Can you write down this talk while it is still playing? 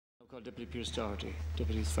call Deputy Pearse Doherty.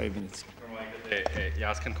 Deputy, 5 minutes.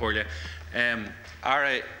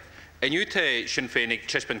 Inúte Sinn Féin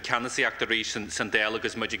Tispin Canasiach Rís San Déal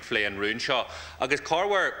agus muidig Flé an Rún seo agus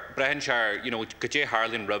Carwer Brehenshire, Gajé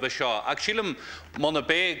Harlin River seo ag sílam Mona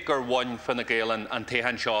Bé gur one fan na Gaelan an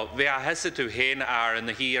Tehan seo bhé a hesa tú hain in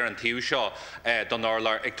the hir an tíú seo don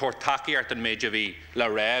orlar ag tor takiart an méide bhí le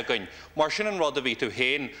ré againn. Mar sin an rud a bhí tú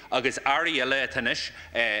hain agus airí eile tanis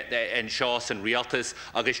in seo san rialtas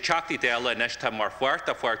agus teachtaí déala inis tá mar fuirt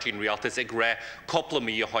a fuirtín rialtas ag ré coppla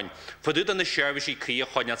mí a hain. Fadúd an na seirbhísí crí a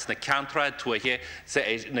chuineat na Cantra tuaithe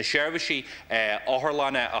na seirbhísí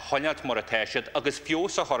áthirlána a chuineat mar a teisiad agus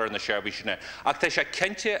fios a choir na seirbhísina. Ach tá sé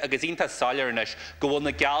cinnte agus ionta salar inis go bhfuil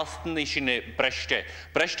na gealstan ní sinna breiste.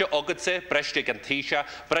 Breiste agadsa, breiste gantíise,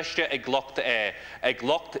 breiste ag locht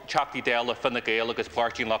teachtaí déala fan na Gael agus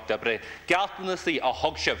pártín locht debre. Gealstan na sí a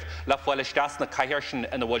thugsibh le foiile stas na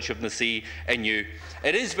caitheirsin in the bhuilsibh na sí inniu.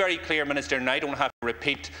 It is very clear, Minister, and I don't have to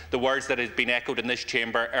repeat the words that have been echoed in this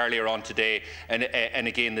chamber earlier on today and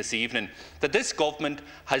again this evening, that this government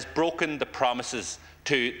has broken the promises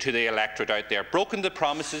to the electorate out there, broken the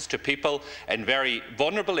promises to people in very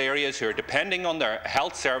vulnerable areas who are depending on their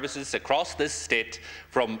health services across this state,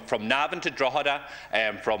 from Navan to Drogheda,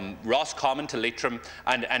 from Roscommon to Leitrim,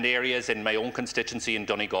 and areas in my own constituency in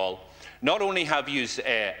Donegal. Not only have you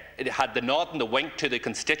had the nod and the wink to the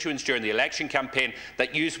constituents during the election campaign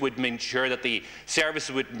that you would ensure that the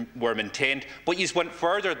services were maintained, but you went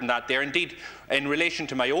further than that there. Indeed, in relation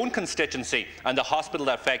to my own constituency and the hospital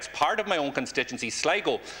that affects part of my own constituency,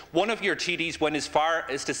 Sligo, one of your TDs went as far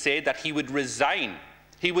as to say that he would resign.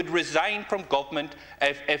 He would resign from government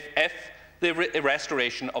if the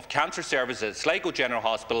restoration of cancer services at Sligo General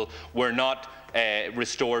Hospital were not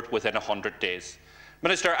restored within 100 days.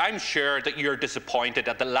 Minister, I'm sure that you're disappointed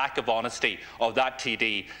at the lack of honesty of that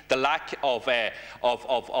TD, the lack of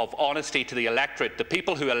honesty to the electorate, the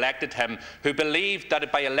people who elected him, who believed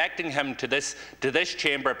that by electing him to this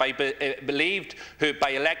chamber, by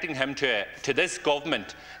electing him to this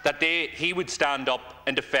government, that he would stand up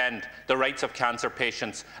and defend the rights of cancer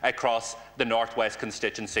patients across the North West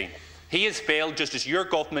constituency. He has failed, just as your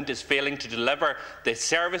government is failing to deliver the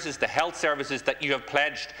services, the health services that you have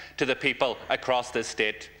pledged to the people across this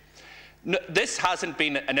state. This hasn't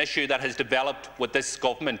been an issue that has developed with this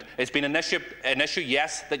government. It's been an issue,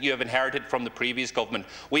 yes, that you have inherited from the previous government.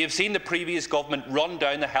 We have seen the previous government run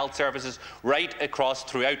down the health services right across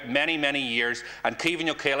throughout many, many years, and Caoimhín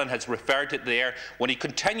O'Callaghan has referred to it there when he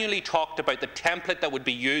continually talked about the template that would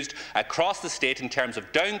be used across the state in terms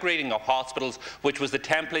of downgrading of hospitals, which was the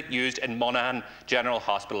template used in Monaghan General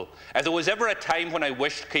Hospital. If there was ever a time when I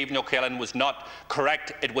wished Caoimhín O'Callaghan was not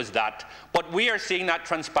correct, it was that. But we are seeing that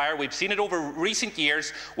transpire. We've seen it over recent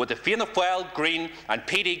years with the Fianna Fáil, Green and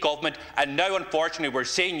PD government, and now unfortunately we're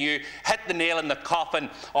seeing you hit the nail in the coffin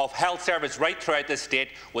of health service right throughout this state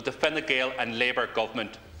with the Fine Gael and Labour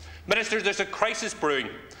government. Minister, there's a crisis brewing.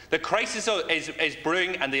 The crisis is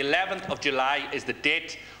brewing, and the 11th of July is the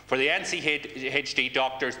date for the NCHD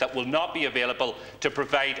doctors that will not be available to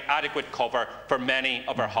provide adequate cover for many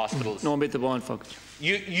of our hospitals. No, the bond, folks.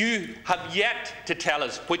 You have yet to tell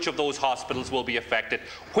us which of those hospitals will be affected.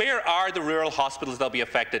 Where are the rural hospitals that will be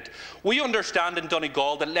affected? We understand in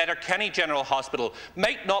Donegal that Letterkenny General Hospital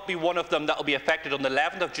might not be one of them that will be affected on the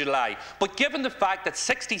 11th of July, but given the fact that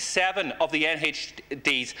 67 of the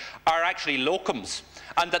NHDs are actually locums,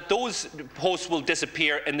 and that those posts will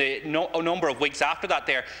disappear in the number of weeks after that,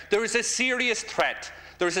 there is a serious threat.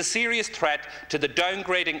 There is a serious threat to the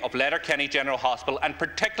downgrading of Letterkenny General Hospital, and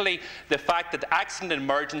particularly the fact that accident and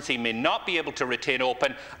emergency may not be able to retain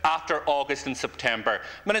open after August and September.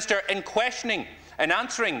 Minister, in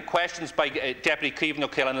answering questions by Deputy Caoimhín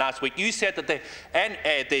O'Callaghan last week, you said that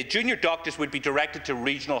the junior doctors would be directed to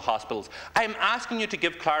regional hospitals. I am asking you to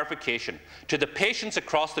give clarification to the patients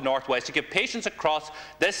across the North West, to give patients across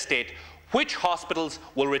this state which hospitals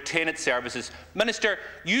will retain its services. Minister,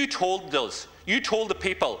 you told us, you told the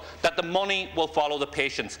people that the money will follow the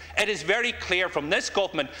patients. It is very clear from this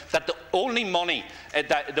government that the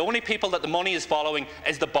only people that the money is following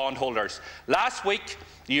is the bondholders. Last week,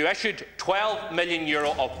 you issued €12 million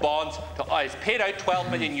of bonds, paid out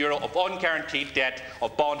 €12 million of unguaranteed debt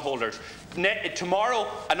of bondholders. Tomorrow,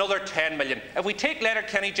 another $10 million. If we take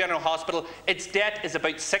Letterkenny General Hospital, its debt is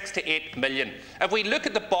about £6 to £8 million. If we look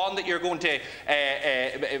at the bond that you're going to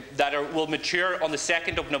will mature on the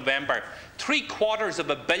 2nd of November,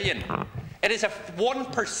 £750 million. It is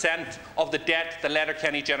 1% of the debt the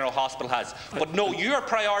Letterkenny General Hospital has. But no, you are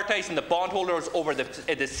prioritising the bondholders over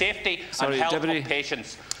the safety and health of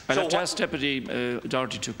patients. I'll ask Deputy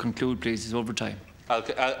Doherty to conclude, please. It's over time.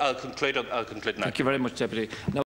 I'll conclude now. Thank you very much, Deputy. Now,